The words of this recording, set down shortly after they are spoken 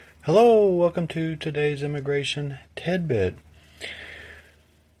Hello, welcome to today's Immigration Tidbit.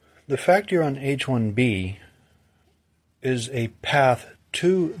 The fact you're on H-1B is a path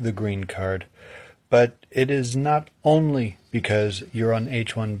to the green card, but it is not only because you're on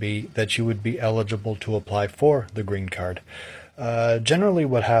H-1B that you would be eligible to apply for the green card. Generally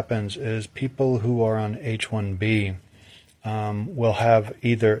what happens is people who are on H-1B will have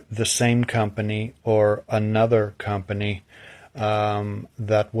either the same company or another company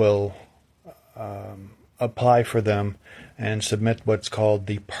that will apply for them and submit what's called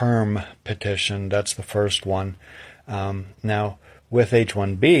the PERM petition. That's the first one. Now, with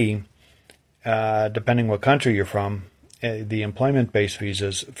H-1B, depending what country you're from, the employment-based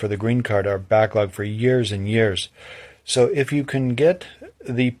visas for the green card are backlogged for years and years. So if you can get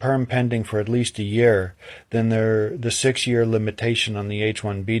the PERM pending for at least a year, then the 6-year limitation on the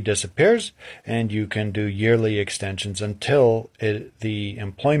H-1B disappears, and you can do yearly extensions until the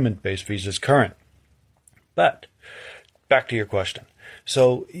employment-based visa is current. But back to your question.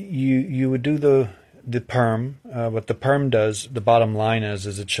 So you would do the PERM. What the PERM does, the bottom line is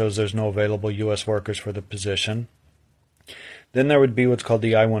it shows there's no available U.S. workers for the position. Then there would be what's called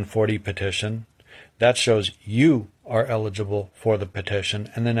the I-140 petition. That shows you are eligible for the petition,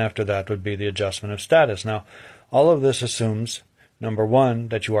 and then after that would be the adjustment of status. Now, all of this assumes, number one,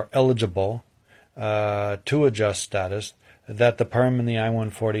 that you are eligible to adjust status, that the PERM and the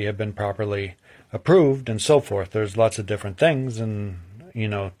I-140 have been properly approved, and so forth. There's lots of different things, and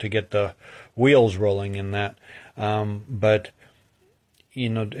to get the wheels rolling in that. But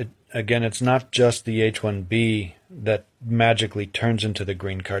again, it's not just the H-1B that magically turns into the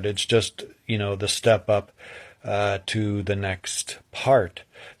green card. It's just the step up to the next part.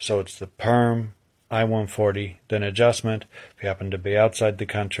 So it's the PERM, I-140, then adjustment. If you happen to be outside the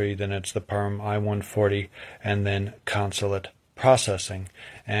country, then it's the PERM, I-140, and then consulate processing.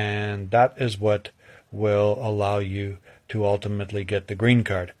 And that is what will allow you to ultimately get the green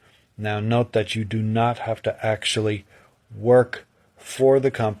card. Now note that you do not have to actually work for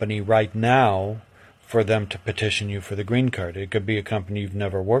the company right now for them to petition you for the green card. It could be a company you've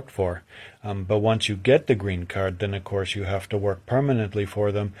never worked for. But once you get the green card, then of course you have to work permanently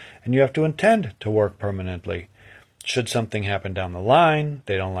for them, and you have to intend to work permanently. Should something happen down the line,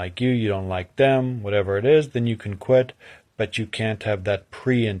 they don't like you, you don't like them, whatever it is, then you can quit, but you can't have that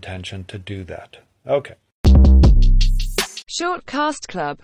pre-intention to do that. Okay. Short Cast Club